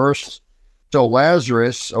contrast and reverse. So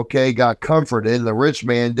Lazarus, okay, got comforted and the rich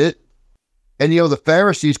man did. And, the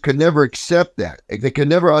Pharisees could never accept that. They could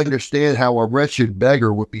never understand how a wretched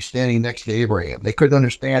beggar would be standing next to Abraham. They couldn't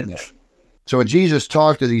understand that. So when Jesus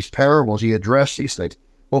talked to these parables, he addressed these things.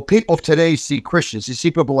 Well, people today see Christians, they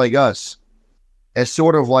see people like us as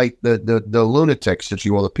sort of like the lunatics, if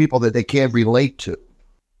you will, the people that they can't relate to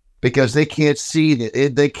because they can't see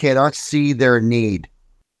that they cannot see their need.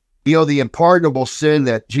 The unpardonable sin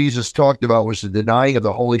that Jesus talked about was the denying of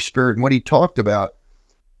the Holy Spirit. And what he talked about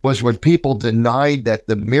was when people denied that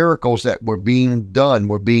the miracles that were being done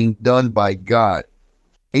by God.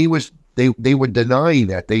 They were denying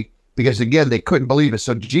that because again, they couldn't believe it.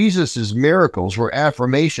 So Jesus's miracles were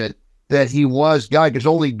affirmation that he was God, because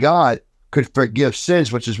only God could forgive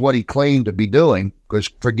sins, which is what he claimed to be doing, was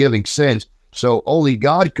forgiving sins. So only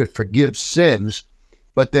God could forgive sins.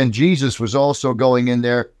 But then Jesus was also going in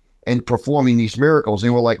there and performing these miracles.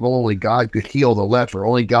 And we're like, well, only God could heal the leper.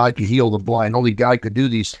 Only God could heal the blind. Only God could do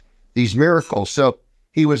these miracles. So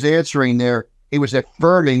he was answering there. He was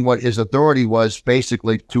affirming what his authority was,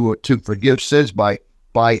 basically to forgive sins by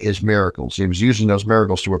his miracles. He was using those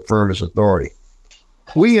miracles to affirm his authority.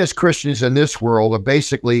 We as Christians in this world are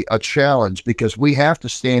basically a challenge because we have to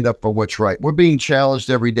stand up for what's right. We're being challenged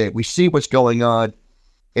every day. We see what's going on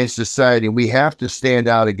in society. We have to stand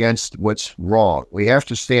out against what's wrong. We have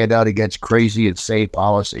to stand out against crazy, insane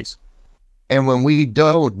policies. And when we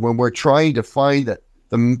don't, when we're trying to find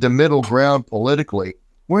the middle ground politically,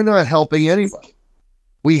 we're not helping anybody.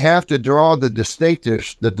 We have to draw the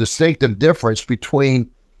distinctive difference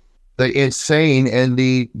between the insane and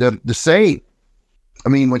the sane. I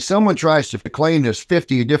mean, when someone tries to claim there's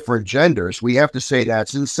 50 different genders, we have to say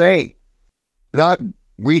that's insane. Not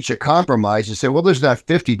reach a compromise and say, well, there's not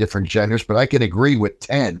 50 different genders, but I can agree with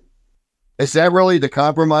 10. Is that really the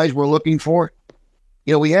compromise we're looking for?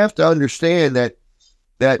 We have to understand that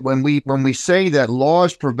when we say that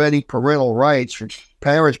laws preventing parental rights from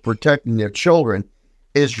parents protecting their children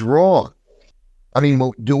is wrong. I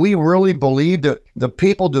mean, do we really believe that the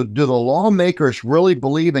people, do the lawmakers really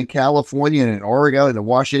believe in California and in Oregon and in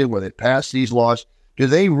Washington where they pass these laws? Do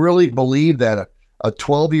they really believe that a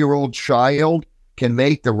 12-year-old child can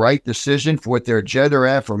make the right decision for their gender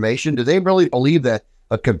affirmation? Do they really believe that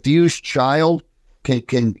a confused child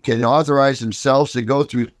can authorize themselves to go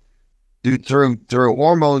through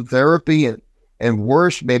hormone therapy and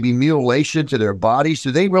worse, maybe mutilation to their bodies? Do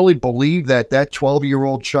they really believe that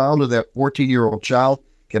 12-year-old child or that 14-year-old child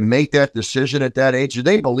can make that decision at that age? Do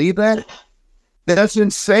they believe that? That's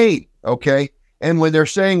insane, okay? And when they're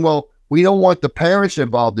saying, well, we don't want the parents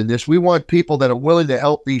involved in this, we want people that are willing to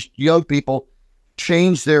help these young people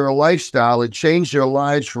change their lifestyle and change their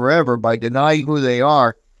lives forever by denying who they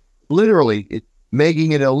are, literally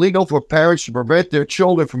making it illegal for parents to prevent their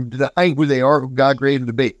children from denying who they are, who God created them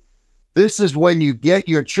to be. This is when you get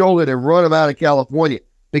your children and run them out of California,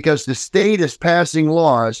 because the state is passing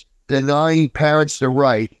laws denying parents the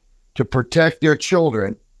right to protect their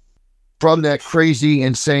children from that crazy,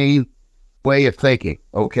 insane way of thinking,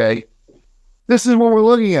 okay? This is what we're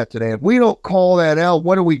looking at today. If we don't call that out,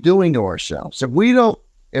 what are we doing to ourselves? If we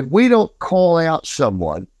don't call out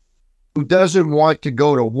someone who doesn't want to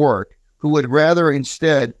go to work, who would rather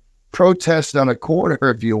instead protest on a corner,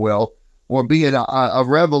 if you will, or be a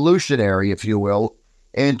revolutionary, if you will,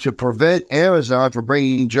 and to prevent Amazon from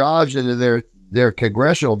bringing jobs into their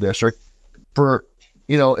congressional district, for,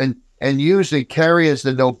 and usually carry as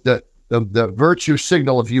the virtue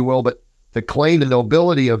signal, if you will, but to claim the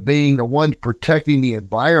nobility of being the one protecting the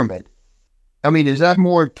environment. I mean, is that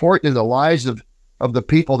more important than the lives of the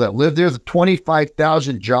people that live there? The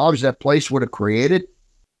 25,000 jobs that place would have created,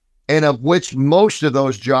 and of which most of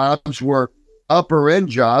those jobs were upper-end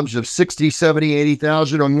jobs of 60, 70,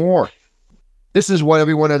 80,000 or more. This is what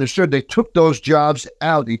everyone understood. They took those jobs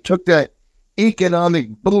out. They took that economic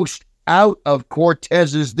boost out of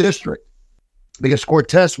Cortez's district because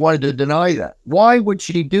Cortez wanted to deny that. Why would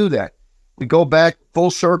she do that? We go back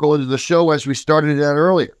full circle into the show as we started that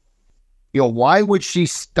earlier. Why would she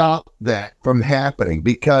stop that from happening?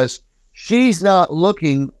 Because she's not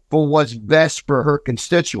looking for what's best for her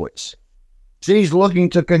constituents. She's looking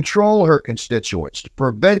to control her constituents, to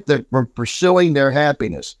prevent them from pursuing their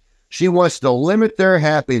happiness. She wants to limit their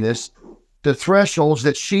happiness to thresholds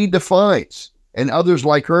that she defines and others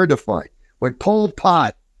like her define. When Pol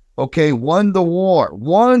Pot, won the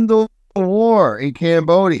war in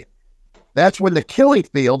Cambodia, that's when the killing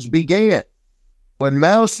fields began. When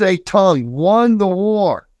Mao Zedong won the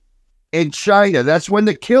war in China, that's when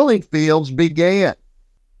the killing fields began.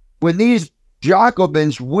 When these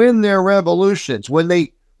Jacobins win their revolutions, when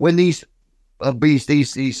these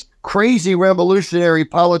crazy revolutionary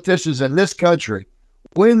politicians in this country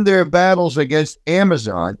win their battles against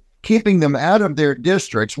Amazon, keeping them out of their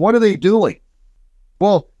districts, what are they doing?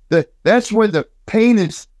 Well, that's when the pain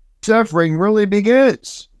and suffering really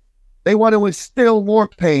begins. They want to instill more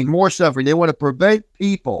pain, more suffering. They want to prevent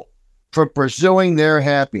people from pursuing their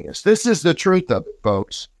happiness. This is the truth of it,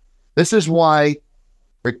 folks. This is why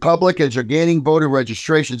Republicans are gaining voter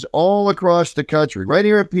registrations all across the country, right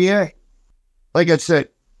here in PA. Like I said,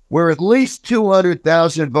 we're at least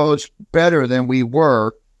 200,000 votes better than we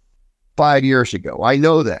were 5 years ago. I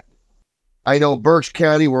know that. I know Berks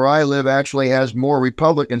County, where I live, actually has more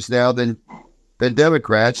Republicans now than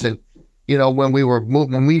Democrats. And, when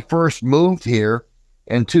we first moved here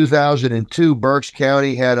in 2002, Berks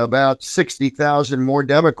County had about 60,000 more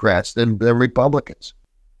Democrats than Republicans.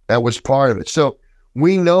 That was part of it. So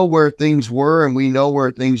we know where things were and we know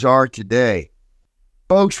where things are today.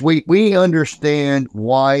 Folks, we understand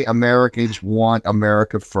why Americans want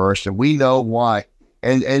America first, and we know why.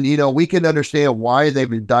 And we can understand why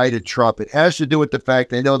they've indicted Trump. It has to do with the fact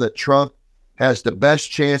they know that Trump has the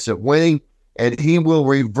best chance of winning, and he will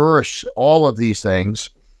reverse all of these things,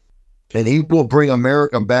 and he will bring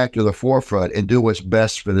America back to the forefront and do what's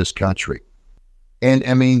best for this country. And,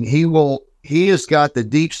 I mean, he has got the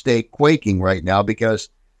deep state quaking right now because,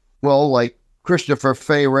 like Christopher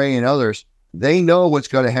Fay Ray and others, they know what's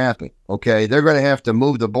going to happen, okay? They're going to have to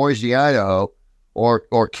move to Boise, Idaho,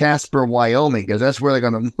 or Casper, Wyoming, because that's where they're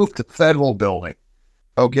going to move the federal building,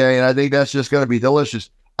 okay? And I think that's just going to be delicious.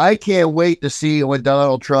 I can't wait to see what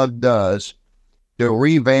Donald Trump does to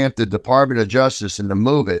revamp the Department of Justice and to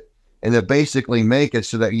move it and to basically make it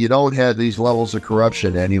so that you don't have these levels of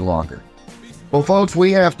corruption any longer. Well, folks,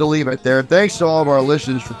 we have to leave it there. Thanks to all of our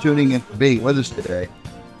listeners for tuning in, for being with us today.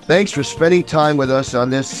 Thanks for spending time with us on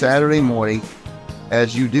this Saturday morning,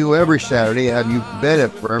 as you do every Saturday, and you've been it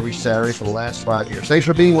for every Saturday for the last 5 years. Thanks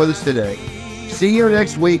for being with us today. See you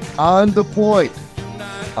next week on The Point.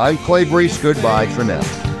 I'm Clay Brees. Goodbye for now.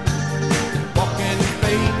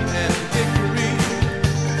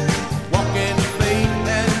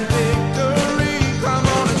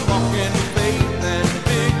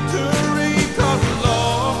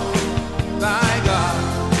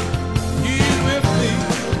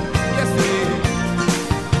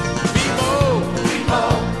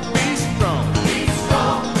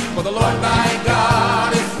 For the Lord thy God.